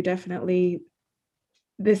Destroy You, definitely.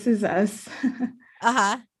 This Is Us.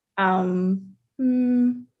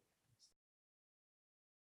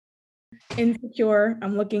 Insecure.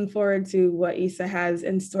 I'm looking forward to what Issa has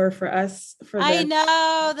in store for us I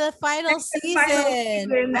know, the final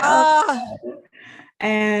season.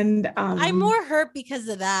 And I'm more hurt because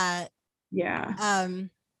of that. Yeah.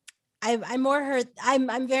 I'm more hurt.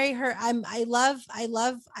 I'm very hurt. I love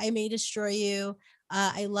I May Destroy You.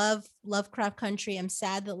 I love Lovecraft Country. I'm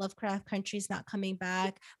sad that Lovecraft Country is not coming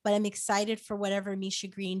back, but I'm excited for whatever Misha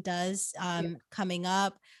Green does coming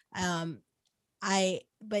up.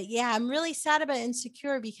 But yeah, I'm really sad about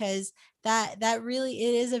Insecure because that really,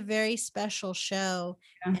 it is a very special show,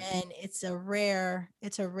 and it's a rare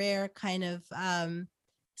kind of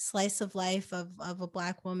slice of life of a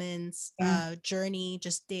Black woman's journey,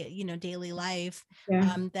 just daily life,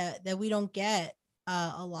 that we don't get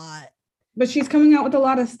a lot. But she's coming out with a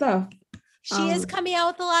lot of stuff. She is coming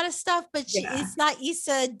out with a lot of stuff, but it's not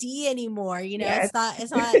Issa D anymore. It's not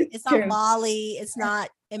Molly. It's not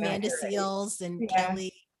Amanda Seales and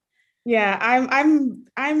Kelly. Yeah,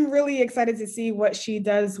 I'm really excited to see what she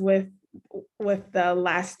does with the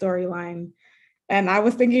last storyline. And I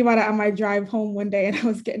was thinking about it on my drive home one day, and I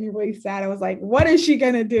was getting really sad. I was like, what is she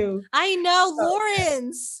going to do? I know,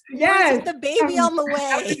 Lawrence. Yes. With the baby on the way.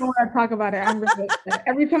 I don't want to talk about it. I'm really upset.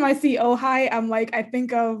 Every time I see Ojai, I'm like, I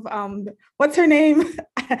think of, what's her name?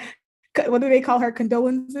 What do they call her?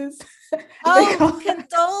 Condolences? Condola.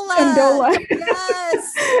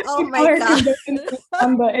 Yes. Oh my God.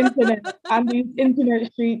 On the internet, on these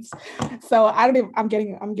internet streets. So I'm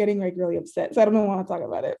getting like really upset. So I don't want to talk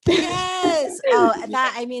about it. Yes.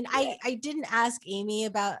 I didn't ask Amy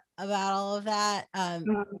about all of that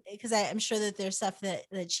because I'm sure that there's stuff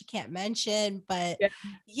that she can't mention, but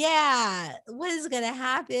what is gonna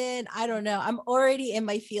happen? I don't know. I'm already in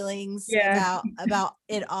my feelings about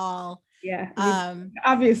it all.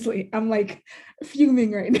 Obviously I'm like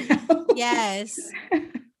fuming right now. Yes.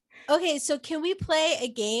 Okay, so can we play a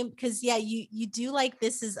game? Because you do like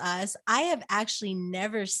This Is Us. I have actually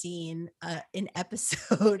never seen an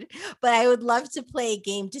episode, but I would love to play a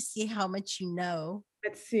game to see how much you know.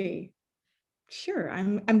 Let's see. Sure,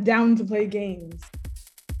 I'm down to play games.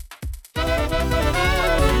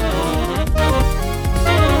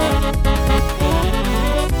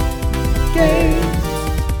 Okay.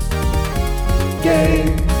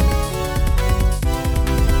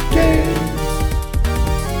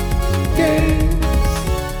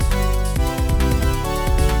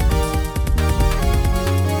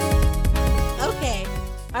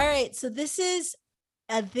 All right. So this is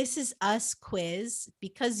a This Is Us quiz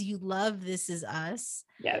because you love This Is Us.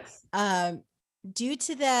 Yes. Due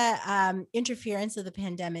to the interference of the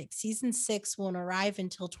pandemic, season 6 won't arrive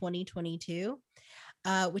until 2022.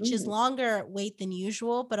 which is Ooh. longer wait than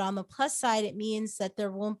usual. But on the plus side, it means that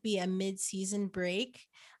there won't be a mid-season break.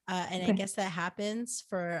 And I Okay. guess that happens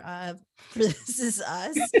for This Is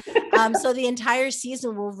Us. So the entire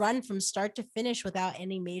season will run from start to finish without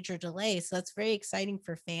any major delay. So that's very exciting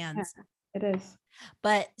for Yeah, fans. it is.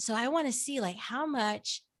 But so I want to see like how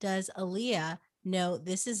much does Aliya know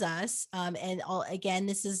This Is Us? And again,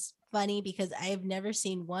 this is funny because I have never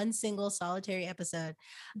seen one single solitary episode.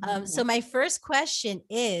 So my first question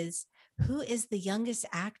is, who is the youngest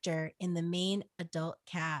actor in the main adult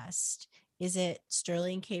cast? Is it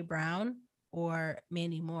Sterling K. Brown or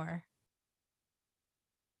Mandy Moore?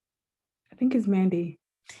 I think it's Mandy.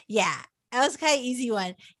 Yeah, that was kind of easy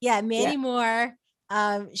one. Yeah, Mandy Yeah. Moore.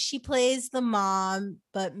 She plays the mom,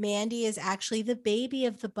 but Mandy is actually the baby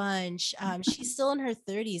of the bunch. She's still in her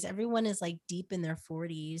 30s. Everyone is like deep in their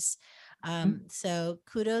 40s. So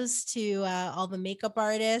kudos to all the makeup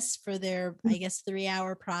artists for their, I guess,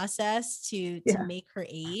 3-hour process to make her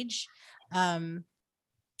age.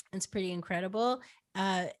 It's pretty incredible.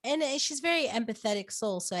 And she's very empathetic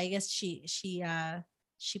soul. So I guess she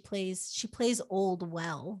plays old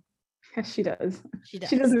well. She does. She does.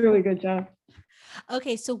 She does a really good job.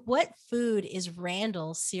 Okay, so what food is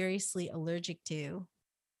Randall seriously allergic to?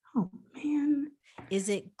 Oh man. Is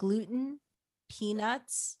it gluten,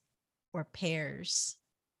 peanuts, or pears?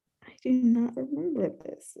 I do not remember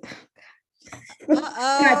this.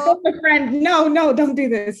 Uh-oh. Phone a friend. No, don't do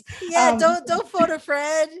this. Yeah, don't phone a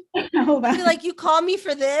friend. Hold on. I feel like you call me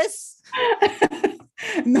for this.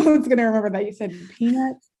 No one's gonna remember that you said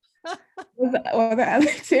peanuts. What were the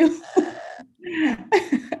other two?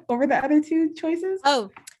 What were the other two choices?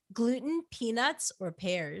 Oh, gluten, peanuts, or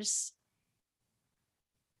pears?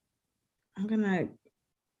 I don't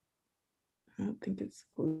think it's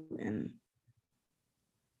gluten.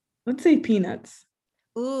 Let's say peanuts.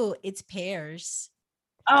 Ooh, it's pears.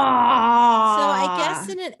 Ah. So I guess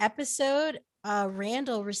in an episode,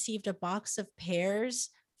 Randall received a box of pears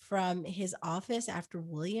from his office after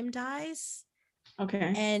William dies.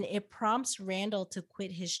 Okay. And it prompts Randall to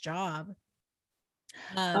quit his job.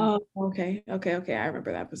 Okay. I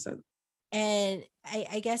remember that episode. And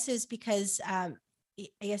I guess it's because I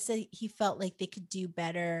guess that he felt like they could do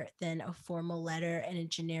better than a formal letter and a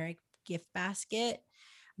generic gift basket.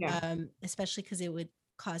 Yeah. Especially because it would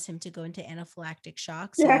cause him to go into anaphylactic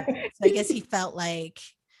shock. So I guess he felt like,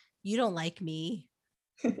 you don't like me.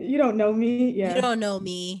 You don't know me. Yeah. You don't know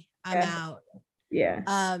me. I'm out. Yeah.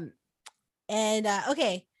 And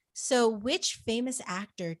okay. So which famous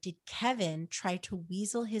actor did Kevin try to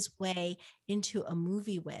weasel his way into a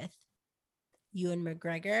movie with? Ewan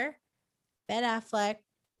McGregor, Ben Affleck,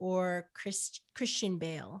 or Christian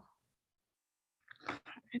Bale? I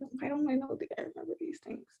don't think I remember these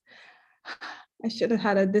things. I should have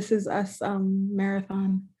had a This Is Us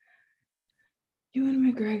marathon.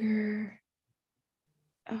 Ewan McGregor.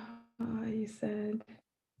 You said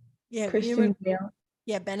Christian Bale.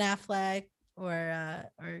 Yeah, Ben Affleck or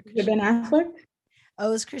Ben Affleck. Oh,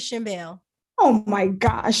 it was Christian Bale. Oh my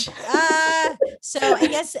gosh. So I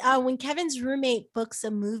guess when Kevin's roommate books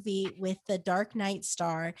a movie with the Dark Knight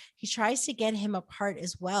star, he tries to get him a part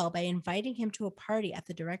as well by inviting him to a party at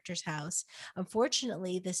the director's house.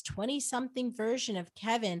 Unfortunately, this 20-something version of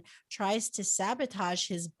Kevin tries to sabotage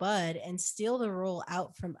his bud and steal the role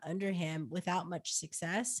out from under him without much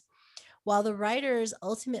success. While the writers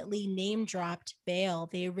ultimately name-dropped Bale,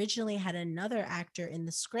 they originally had another actor in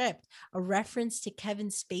the script. A reference to Kevin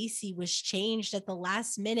Spacey was changed at the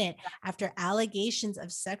last minute after allegations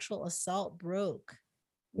of sexual assault broke.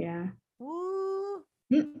 Yeah. Woo.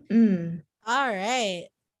 Mm-mm. All right.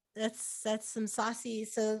 That's some saucy.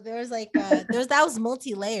 So there was like that was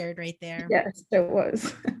multi-layered right there. Yes, it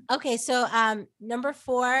was. Okay, so number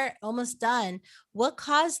 4, almost done. What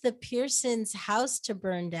caused the Pearsons' house to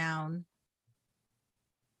burn down?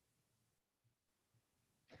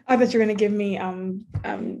 I thought you were gonna give me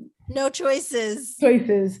No choices.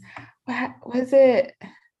 choices. What was it?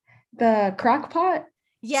 The crock pot?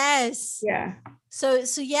 Yes. Yeah. So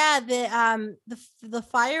yeah, the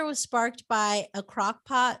fire was sparked by a crock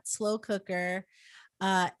pot slow cooker.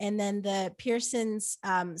 And then the Pearsons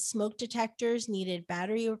smoke detectors needed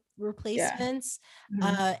battery replacements. Yeah.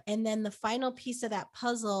 Mm-hmm. And then the final piece of that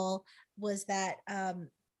puzzle was that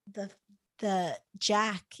the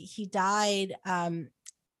Jack, he died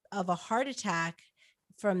of a heart attack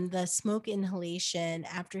from the smoke inhalation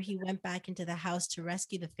after he went back into the house to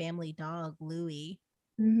rescue the family dog, Louie.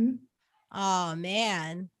 Mm-hmm. Oh,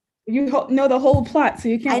 man. You know the whole plot, so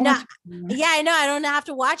you can't watch it. Yeah, I know. I don't have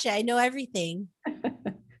to watch it. I know everything.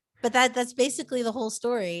 But that's basically the whole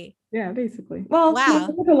story. Yeah, basically. Well,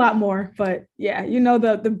 Wow. no, a lot more, but yeah,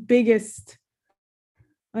 the biggest,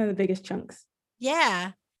 one of the biggest chunks.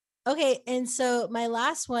 Yeah. Okay, and so my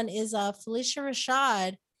last one is Felicia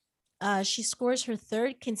Rashad. She scores her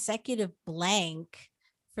third consecutive blank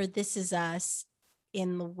for This Is Us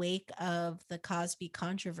in the wake of the Cosby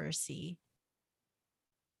controversy.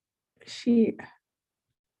 She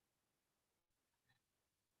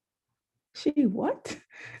what?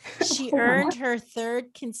 She Hold on, earned what? her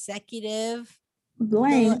third consecutive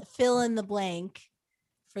Blank. fill in the blank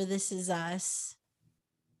for This Is Us.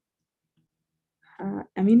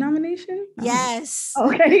 Emmy nomination? Yes.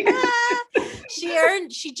 Okay.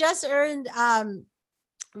 She just earned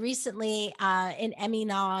recently an Emmy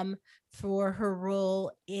nom for her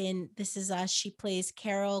role in This Is Us. She plays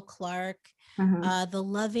Carol Clark, the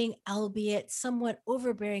loving, albeit somewhat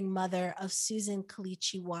overbearing mother of Susan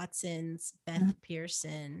Kalichi Watson's Beth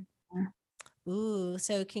Pearson. Ooh,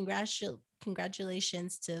 so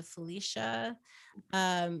congratulations to Felicia.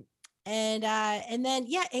 And then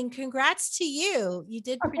and congrats to you. You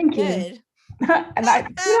did pretty good. And I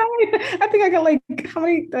think I got like, how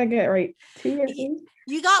many did I get right? 2 or 3?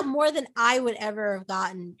 You got more than I would ever have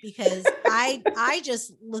gotten because I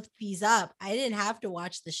just looked these up. I didn't have to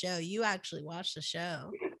watch the show. You actually watched the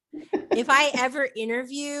show. If I ever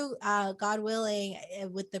interview, God willing,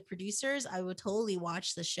 with the producers, I would totally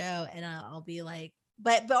watch the show, and I'll be like,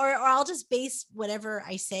 or I'll just base whatever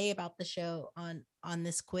I say about the show on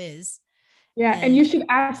this quiz. Yeah, and you should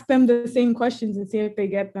ask them the same questions and see if they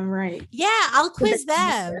get them right. Yeah, I'll quiz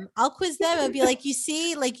them. And be like, you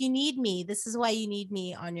see, like, you need me. This is why you need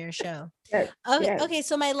me on your show. Yes, Okay, yes. okay.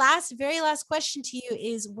 So my very last question to you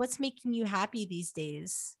is, what's making you happy these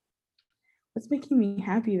days? What's making me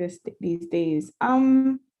happy these days?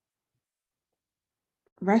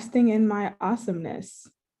 Resting in my awesomeness.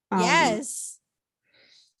 Yes.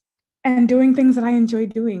 And doing things that I enjoy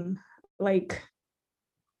doing. Like,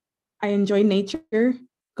 I enjoy nature,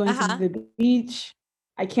 going to the beach.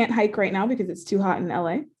 I can't hike right now because it's too hot in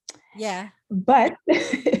LA. Yeah. But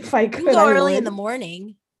if I could, you can go early in the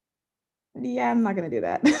morning. Yeah, I'm not gonna do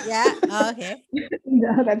that. Yeah. Oh, okay.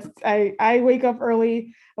 No, I wake up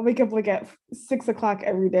early. I wake up like at 6 o'clock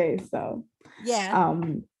every day. So yeah.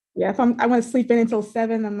 Yeah, if I want to sleep in until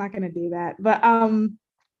 7, I'm not gonna do that. But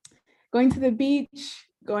going to the beach,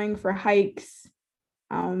 going for hikes,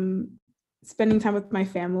 spending time with my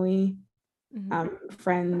family,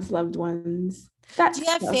 friends, loved ones. Do you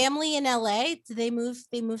have family in LA? Do they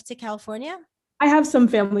move to California? I have some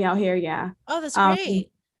family out here, yeah. Oh, that's great.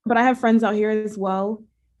 But I have friends out here as well.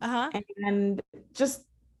 And just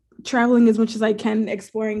traveling as much as I can,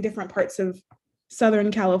 exploring different parts of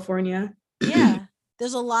Southern California. Yeah.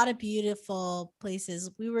 There's a lot of beautiful places.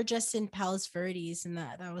 We were just in Palos Verdes, and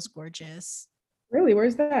that was gorgeous. Really?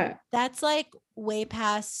 Where's that? That's like way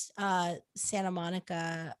past Santa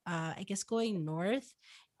Monica, I guess going north.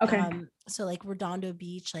 Okay. So like Redondo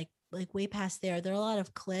Beach, like way past there. There are a lot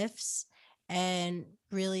of cliffs and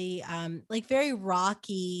really like very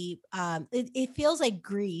rocky. It feels like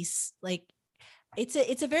Greece. Like it's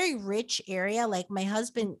a very rich area. Like my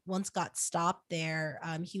husband once got stopped there.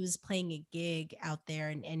 He was playing a gig out there,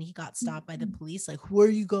 and he got stopped by the police. Like, where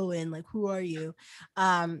are you going? Like, who are you?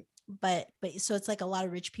 But so it's like a lot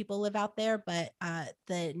of rich people live out there, but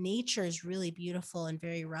the nature is really beautiful and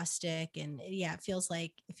very rustic, and yeah, it feels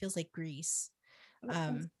like Greece.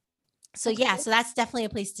 So that's definitely a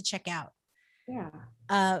place to check out. Yeah.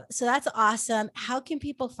 So that's awesome. How can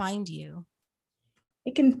people find you?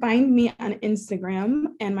 You can find me on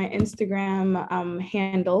Instagram, and my Instagram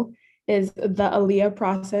handle is the Aliya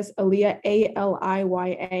process. Aliya,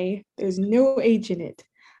 Aliya. There's no H in it.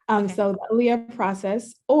 So the Aliya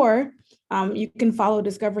process, or you can follow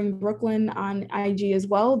Discovering Brooklyn on IG as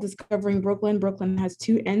well. Discovering Brooklyn. Brooklyn has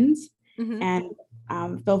 2 N's, and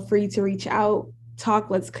feel free to reach out, talk,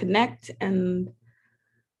 let's connect, and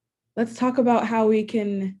let's talk about how we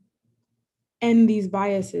can end these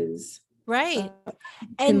biases. Right.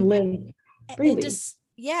 And live freely.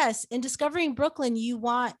 In Discovering Brooklyn, you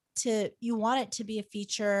want it to be a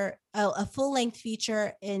feature, a full-length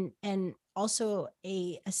feature, and also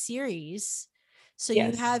a series. So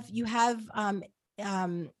you have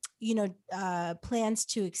plans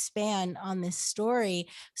to expand on this story,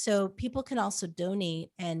 so people can also donate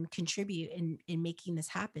and contribute in making this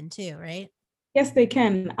happen too, right? Yes, they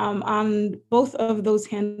can. On both of those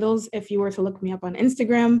handles, if you were to look me up on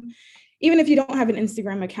Instagram, even if you don't have an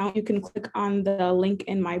Instagram account, you can click on the link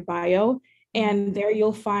in my bio, and there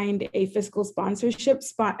you'll find a fiscal sponsorship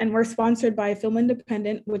spot. And we're sponsored by Film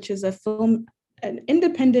Independent, which is an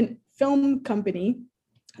independent film company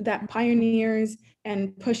that pioneers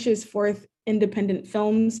and pushes forth independent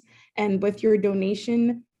films. And with your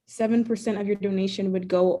donation, 7% of your donation would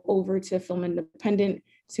go over to Film Independent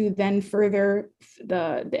to then further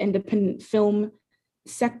the independent film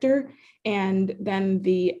sector. And then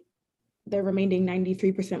the remaining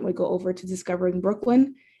 93% would go over to Discovering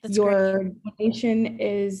Brooklyn. That's your donation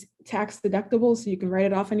is tax deductible, so you can write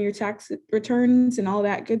it off on your tax returns and all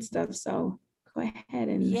that good stuff. So go ahead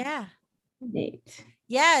and donate.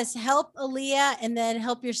 Yes, help Aliya and then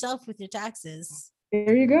help yourself with your taxes.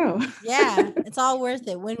 There you go. Yeah, it's all worth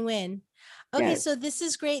it. Win-win. Okay, Yes. so this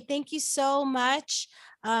is great. Thank you so much.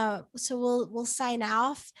 So we'll sign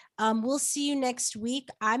off. We'll see you next week.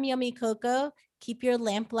 I'm Yummy Coco. Keep your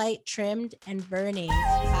lamplight trimmed and burning.